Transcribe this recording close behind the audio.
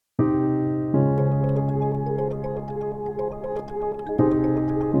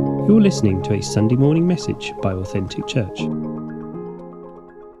You're listening to a Sunday morning message by Authentic Church.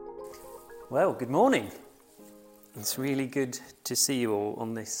 Well, good morning. It's really good to see you all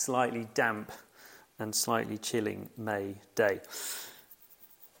on this slightly damp and slightly chilling May day.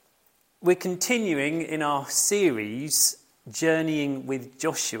 We're continuing in our series, Journeying with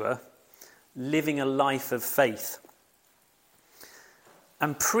Joshua, Living a Life of Faith.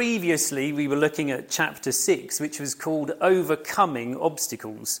 And previously we were looking at chapter 6, which was called Overcoming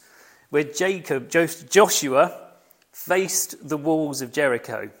Obstacles, where Joshua faced the walls of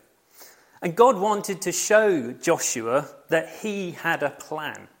Jericho. And God wanted to show Joshua that he had a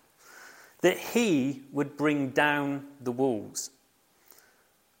plan, that he would bring down the walls.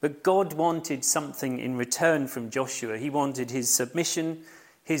 But God wanted something in return from Joshua. He wanted his submission,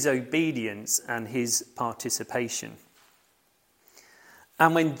 his obedience, and his participation.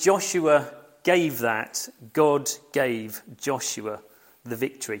 And when Joshua gave that, God gave Joshua the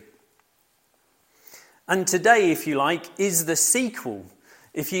victory. And today, if you like, is the sequel.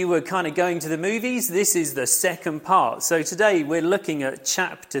 If you were kind of going to the movies, this is the second part. So today we're looking at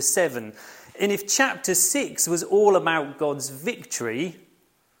chapter 7. And if chapter 6 was all about God's victory,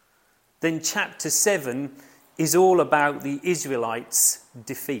 then chapter 7 is all about the Israelites'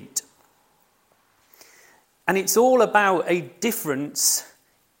 defeat. And it's all about a difference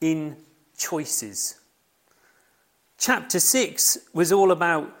in choices. Chapter 6 was all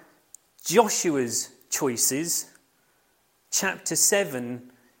about Joshua's choices. Chapter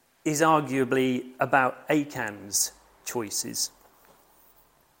 7 is arguably about Achan's choices.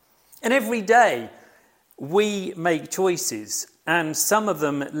 And every day we make choices, and some of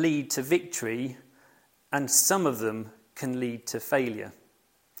them lead to victory, and some of them can lead to failure.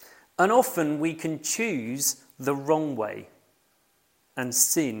 And often we can choose the wrong way, and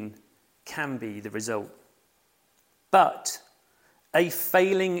sin can be the result. But a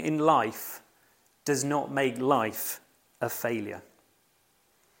failing in life does not make life a failure.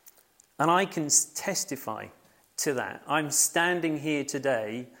 And I can testify to that. I'm standing here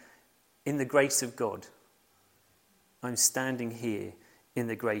today in the grace of God. I'm standing here in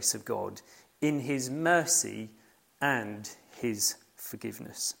the grace of God, in his mercy and his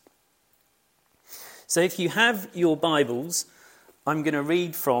forgiveness. So if you have your Bibles, I'm going to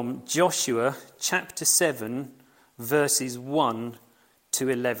read from Joshua chapter 7, verses 1 to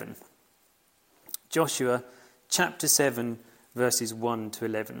 11. Joshua chapter 7, verses 1 to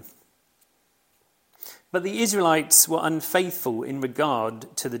 11. But the Israelites were unfaithful in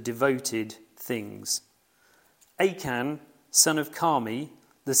regard to the devoted things. Achan, son of Carmi,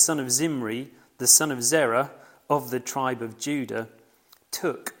 the son of Zimri, the son of Zerah, of the tribe of Judah,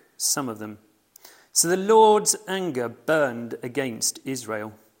 took some of them. So the Lord's anger burned against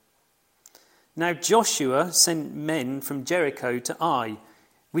Israel. Now Joshua sent men from Jericho to Ai,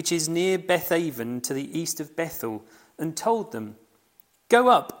 which is near Bethaven to the east of Bethel, and told them, "Go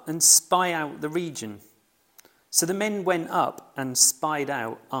up and spy out the region." So the men went up and spied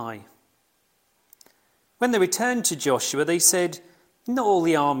out Ai. When they returned to Joshua, they said, "Not all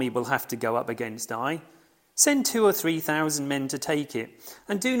the army will have to go up against Ai. Send 2,000 or 3,000 men to take it,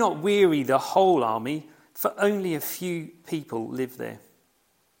 and do not weary the whole army, for only a few people live there."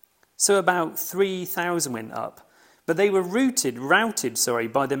 So about 3,000 went up, but they were routed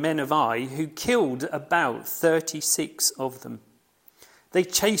by the men of Ai, who killed about 36 of them. They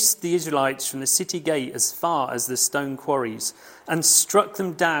chased the Israelites from the city gate as far as the stone quarries, and struck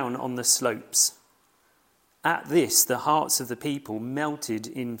them down on the slopes. At this, the hearts of the people melted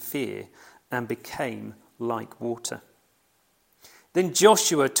in fear and became like water. Then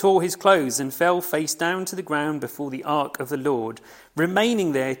Joshua tore his clothes and fell face down to the ground before the ark of the Lord,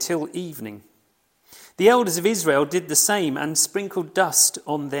 remaining there till evening. The elders of Israel did the same and sprinkled dust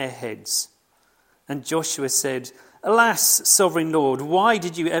on their heads. And Joshua said, "Alas, sovereign Lord, why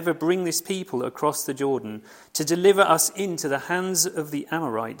did you ever bring this people across the Jordan to deliver us into the hands of the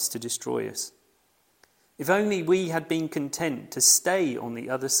Amorites to destroy us? If only we had been content to stay on the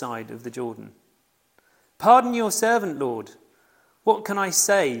other side of the Jordan. Pardon your servant, Lord. What can I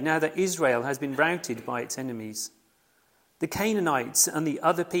say now that Israel has been routed by its enemies? The Canaanites and the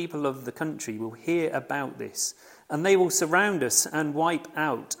other people of the country will hear about this, and they will surround us and wipe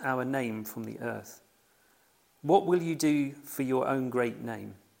out our name from the earth. What will you do for your own great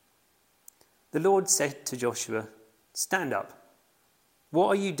name?" The Lord said to Joshua, "Stand up. What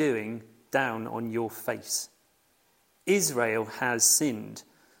are you doing down on your face? Israel has sinned.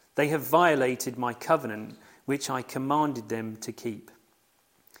 They have violated my covenant, which I commanded them to keep.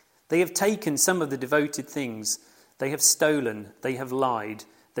 They have taken some of the devoted things. They have stolen, they have lied,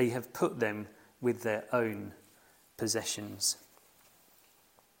 they have put them with their own possessions."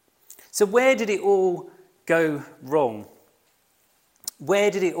 So where did it all go wrong? Where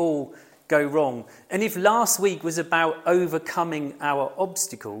did it all go wrong? And if last week was about overcoming our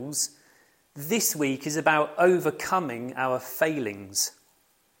obstacles, this week is about overcoming our failings.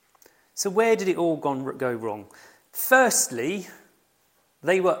 So where did it all go wrong? Firstly,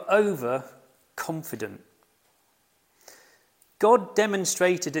 they were overconfident. God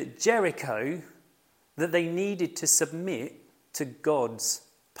demonstrated at Jericho that they needed to submit to God's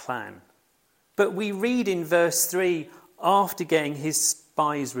plan. But we read in verse 3, after getting his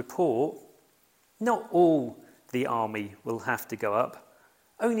spy's report, not all the army will have to go up.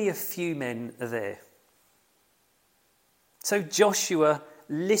 Only a few men are there. So Joshua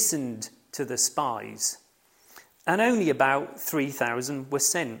listened to the spies, and only about 3,000 were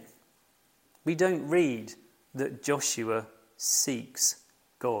sent. We don't read that Joshua seeks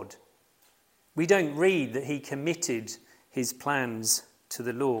God. We don't read that he committed his plans to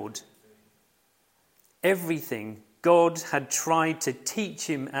the Lord. Everything God had tried to teach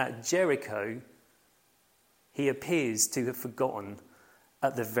him at Jericho, he appears to have forgotten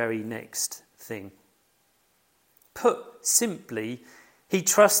at the very next thing. Put simply, he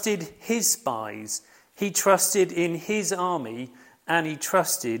trusted his spies, he trusted in his army, and he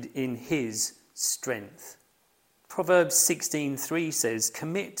trusted in his strength. Proverbs 16:3 says,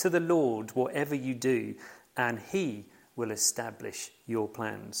 "Commit to the Lord whatever you do, and he will establish your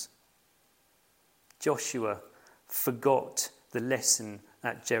plans." Joshua forgot the lesson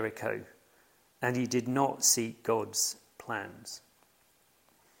at Jericho, and he did not seek God's plans.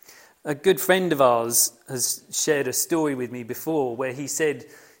 A good friend of ours has shared a story with me before where he said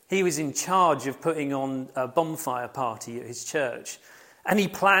he was in charge of putting on a bonfire party at his church, and he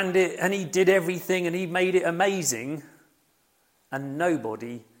planned it and he did everything and he made it amazing, and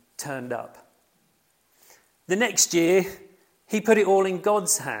nobody turned up. The next year he put it all in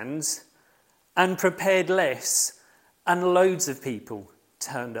God's hands and prepared less, and loads of people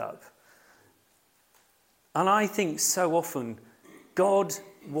turned up. And I think so often God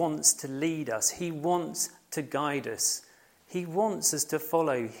wants to lead us. He wants to guide us. He wants us to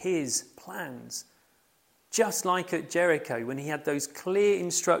follow his plans. Just like at Jericho, when he had those clear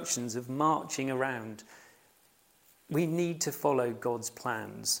instructions of marching around, we need to follow God's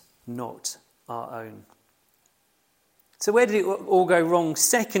plans, not our own. So where did it all go wrong?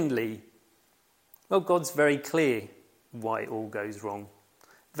 Secondly, well, God's very clear why it all goes wrong.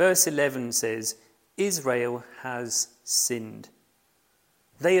 Verse 11 says, Israel has sinned.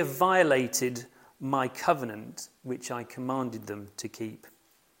 They have violated my covenant, which I commanded them to keep.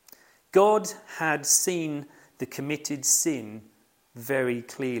 God had seen the committed sin very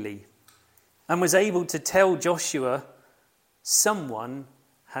clearly and was able to tell Joshua, someone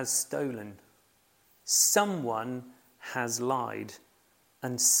has stolen, someone has lied,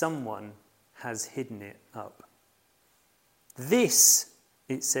 and someone has hidden it up. This,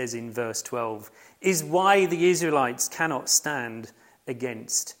 it says in verse 12, is why the Israelites cannot stand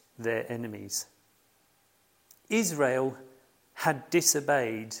against their enemies. Israel had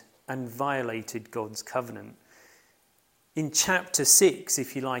disobeyed and violated God's covenant. In chapter 6,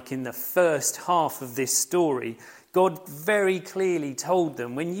 if you like, in the first half of this story, God very clearly told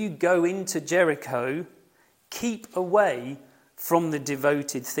them, when you go into Jericho, keep away from the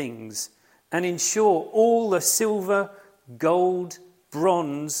devoted things and ensure all the silver, gold,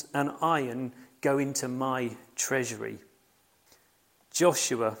 bronze and iron go into my treasury.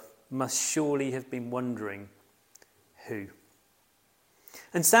 Joshua must surely have been wondering who.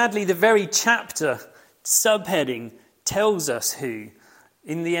 And sadly, the very chapter subheading tells us who.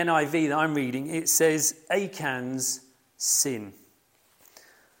 In the NIV that I'm reading, it says Achan's sin.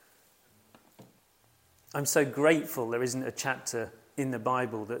 I'm so grateful there isn't a chapter in the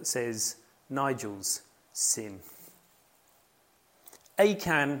Bible that says Nigel's sin.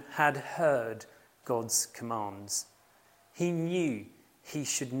 Achan had heard God's commands. He knew he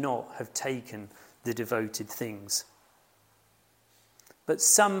should not have taken the devoted things. But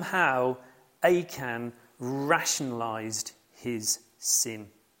somehow Achan rationalized his sin.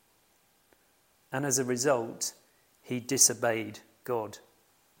 And as a result, he disobeyed God.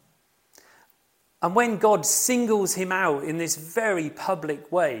 And when God singles him out in this very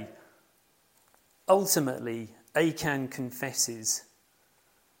public way, ultimately Achan confesses,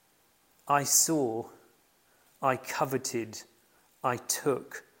 I saw, I coveted, I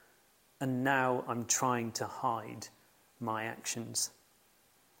took, and now I'm trying to hide my actions,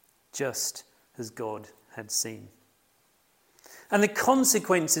 just as God had seen. And the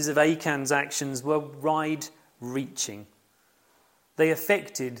consequences of Achan's actions were wide-reaching. They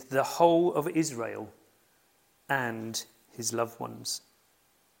affected the whole of Israel and his loved ones.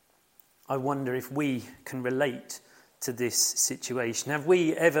 I wonder if we can relate to this situation. Have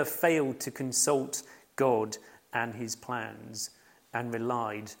we ever failed to consult God and his plans and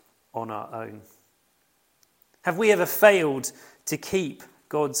relied on our own? Have we ever failed to keep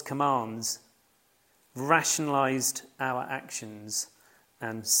God's commands, rationalised our actions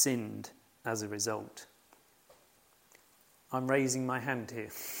and sinned as a result? I'm raising my hand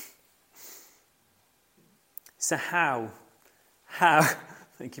here. So how,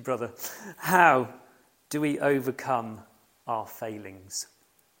 thank you, brother, how do we overcome our failings?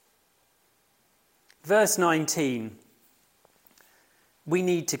 Verse 19, we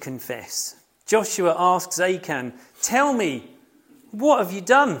need to confess. Joshua asks Achan, "Tell me, what have you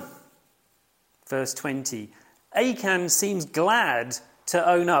done?" Verse 20, Achan seems glad to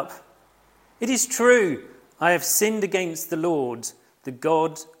own up. "It is true, I have sinned against the Lord, the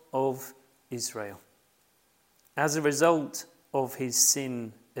God of Israel." As a result of his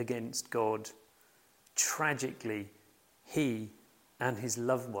sin against God, tragically, he and his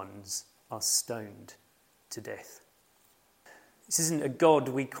loved ones are stoned to death. This isn't a God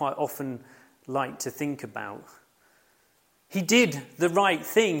we quite often like to think about. He did the right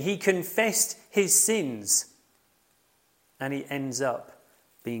thing. He confessed his sins, and he ends up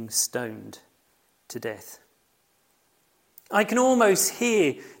being stoned to death. I can almost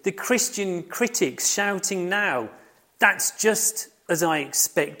hear the Christian critics shouting now, "That's just as I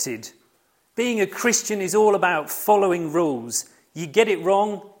expected. Being a Christian is all about following rules. You get it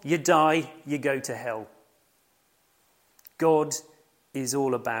wrong, you die, you go to hell." God is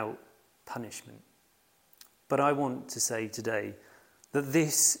all about punishment. But I want to say today that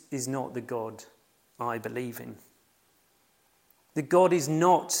this is not the God I believe in. The God is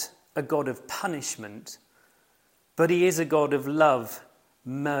not a God of punishment, but he is a God of love,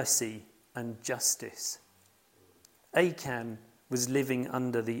 mercy, and justice. Achan was living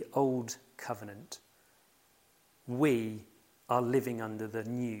under the old covenant. We are living under the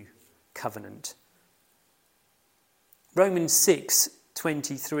new covenant. Romans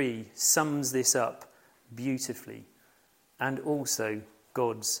 6:23 sums this up beautifully, and also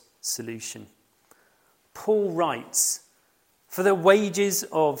God's solution. Paul writes, "For the wages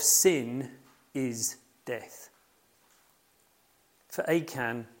of sin is death." For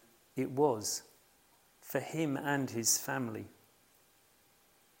Achan, it was. For him and his family.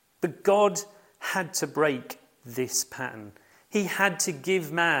 But God had to break this pattern. He had to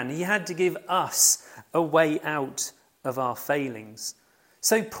give man, he had to give us a way out of our failings.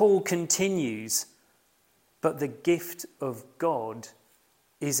 So Paul continues, "But the gift of God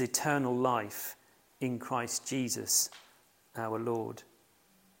is eternal life in Christ Jesus, our Lord."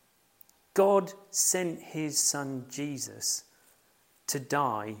 God sent his son Jesus to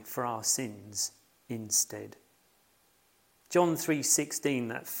die for our sins instead. John 3:16,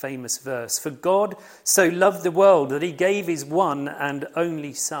 that famous verse, "For God so loved the world that he gave his one and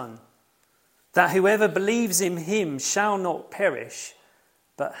only Son, that whoever believes in him shall not perish,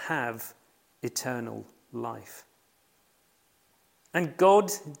 but have eternal life." And God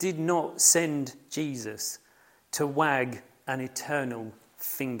did not send Jesus to wag an eternal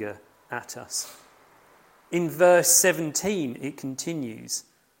finger at us. In verse 17 it continues,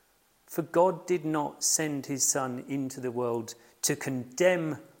 "For God did not send his Son into the world to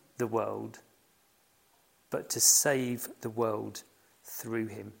condemn the world, but to save the world through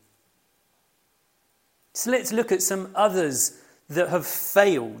him." So let's look at some others that have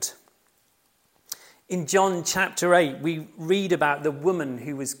failed. In John chapter 8, we read about the woman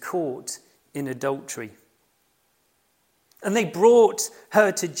who was caught in adultery. And they brought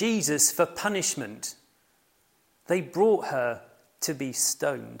her to Jesus for punishment. They brought her to be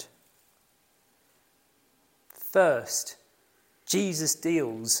stoned. First, Jesus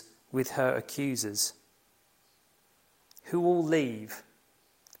deals with her accusers, who all leaving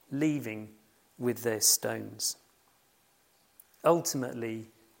with their stones. Ultimately,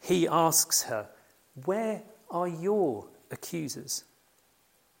 he asks her, "Where are your accusers?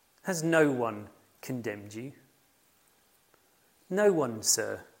 Has no one condemned you?" "No one,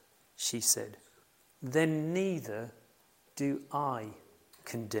 sir," she said. "Then neither do I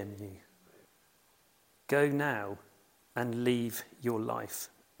condemn you. Go now and leave your life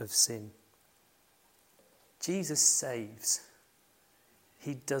of sin." Jesus saves.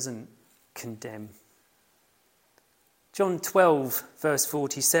 He doesn't condemn. John 12, verse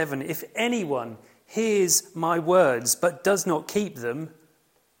 47, "If anyone hears my words but does not keep them,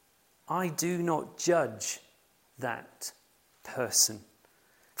 I do not judge that person.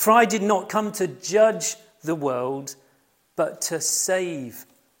 For I did not come to judge the world, but to save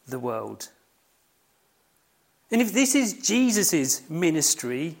the world." And if this is Jesus'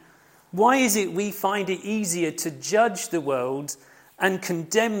 ministry, Why is it we find it easier to judge the world and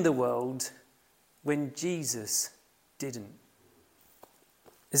condemn the world when Jesus didn't?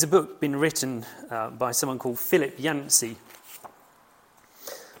 There's a book been written by someone called Philip Yancey,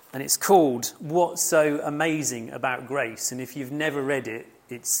 and it's called What's So Amazing About Grace? And if you've never read it,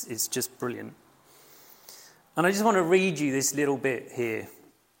 it's just brilliant. And I just want to read you this little bit here.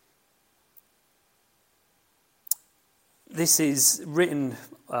 This is written,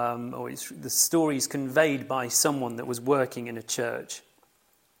 the story is conveyed by someone that was working in a church.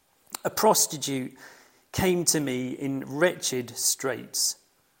 A prostitute came to me in wretched straits,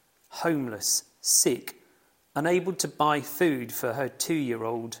 homeless, sick, unable to buy food for her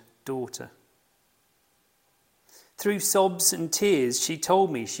 2-year-old daughter. Through sobs and tears, she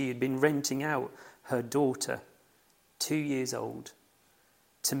told me she had been renting out her daughter, 2 years old,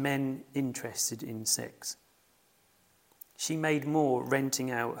 to men interested in sex. She made more renting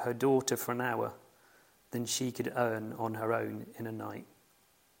out her daughter for an hour than she could earn on her own in a night.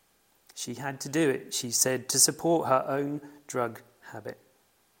 She had to do it, she said, to support her own drug habit.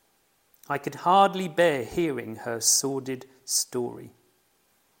 I could hardly bear hearing her sordid story.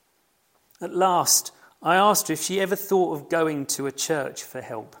 At last, I asked her if she ever thought of going to a church for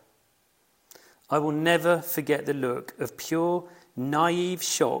help. I will never forget the look of pure, naive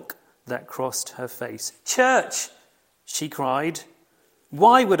shock that crossed her face. Church! She cried.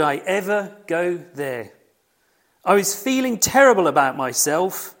 Why would I ever go there? I was feeling terrible about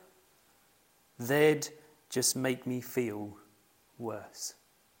myself. They'd just make me feel worse.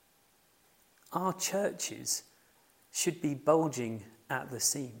 Our churches should be bulging at the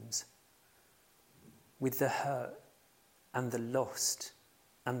seams with the hurt and the lost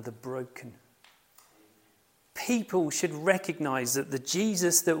and the broken. People should recognise that the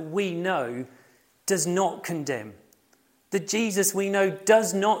Jesus that we know does not condemn. The Jesus we know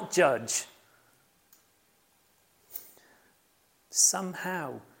does not judge.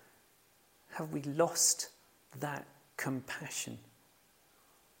 Somehow, have we lost that compassion?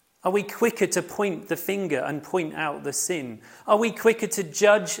 Are we quicker to point the finger and point out the sin? Are we quicker to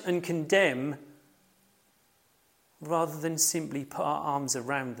judge and condemn rather than simply put our arms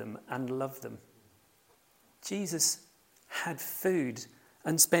around them and love them? Jesus had food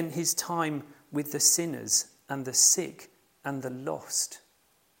and spent his time with the sinners and the sick and the lost.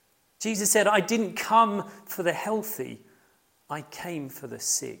 Jesus said, I didn't come for the healthy, I came for the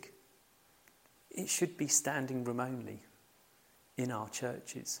sick. It should be standing room only in our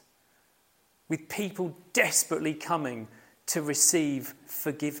churches, with people desperately coming to receive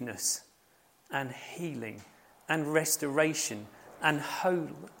forgiveness and healing and restoration and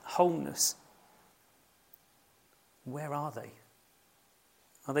wholeness. Where are they?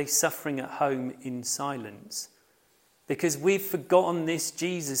 Are they suffering at home in silence? Because we've forgotten this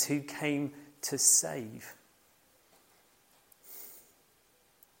Jesus who came to save.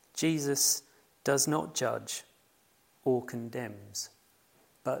 Jesus does not judge or condemns,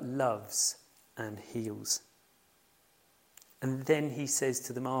 but loves and heals. And then he says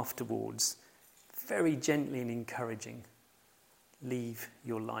to them afterwards, very gently and encouraging, leave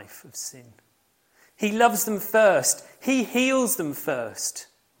your life of sin. He loves them first. He heals them first.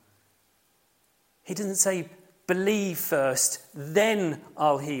 He doesn't say, believe first, then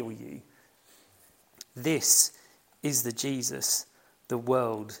I'll heal you. This is the Jesus the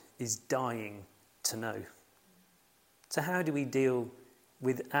world is dying to know. So how do we deal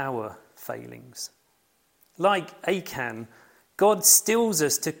with our failings? Like Achan, God still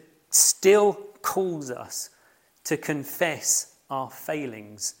calls us to confess our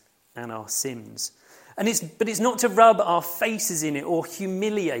failings and our sins. But it's not to rub our faces in it or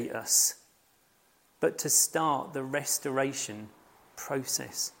humiliate us, but to start the restoration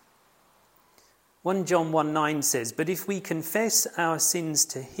process. 1 John 1:9 says, but if we confess our sins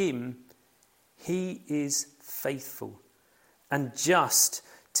to him, he is faithful and just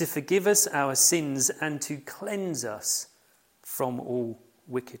to forgive us our sins and to cleanse us from all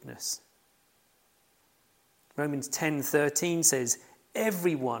wickedness. Romans 10:13 says,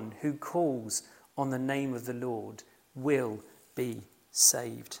 everyone who calls on the name of the Lord will be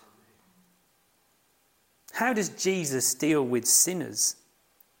saved. How does Jesus deal with sinners?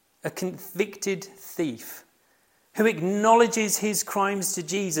 A convicted thief who acknowledges his crimes to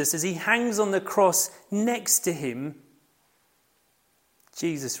Jesus as he hangs on the cross next to him.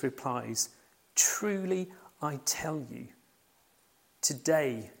 Jesus replies, truly I tell you,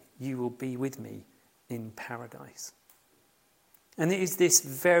 today you will be with me in paradise. And it is this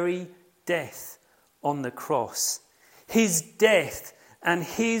very death on the cross, his death and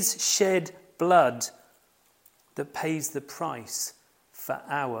his shed blood, that pays the price for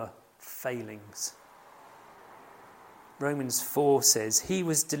our failings. Romans 4 says, he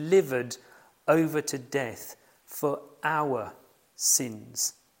was delivered over to death for our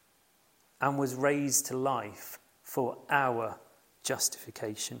sins and was raised to life for our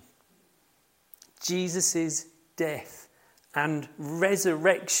justification. Jesus' death and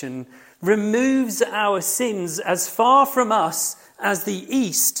resurrection removes our sins as far from us as the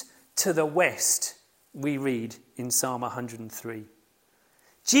east to the west, we read in Psalm 103.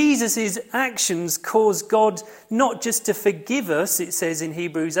 Jesus' actions cause God not just to forgive us, it says in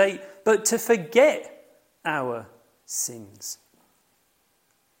Hebrews 8, but to forget our sins.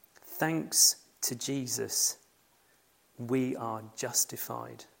 Thanks to Jesus, we are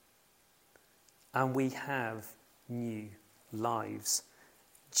justified and we have new lives,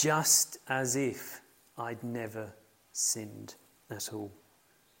 just as if I'd never sinned at all.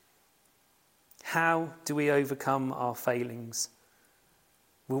 How do we overcome our failings?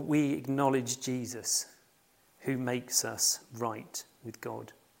 Will we acknowledge Jesus, who makes us right with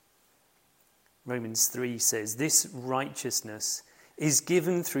God? Romans 3 says, this righteousness is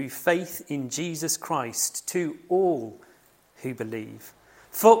given through faith in Jesus Christ to all who believe.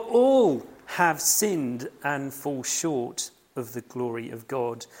 For all have sinned and fall short of the glory of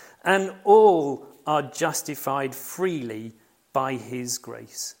God, and all are justified freely by his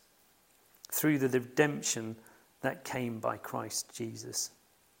grace, through the redemption that came by Christ Jesus.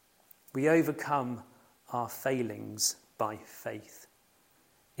 We overcome our failings by faith,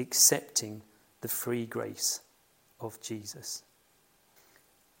 accepting the free grace of Jesus.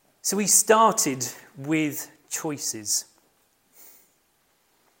 So we started with choices.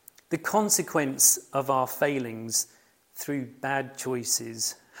 The consequence of our failings through bad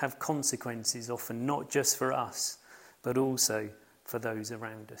choices have consequences often not just for us, but also for those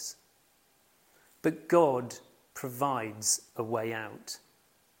around us. But God provides a way out,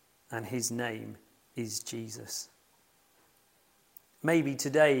 and his name is Jesus. Maybe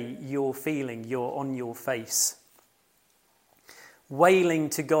today you're feeling you're on your face, wailing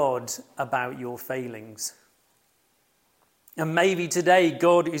to God about your failings. And maybe today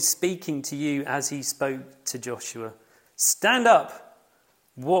God is speaking to you as he spoke to Joshua. Stand up.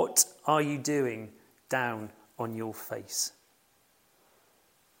 What are you doing down on your face?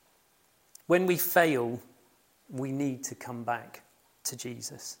 When we fail, we need to come back to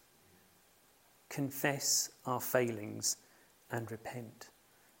Jesus. Confess our failings and repent,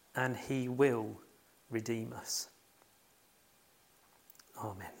 and he will redeem us.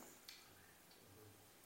 Amen.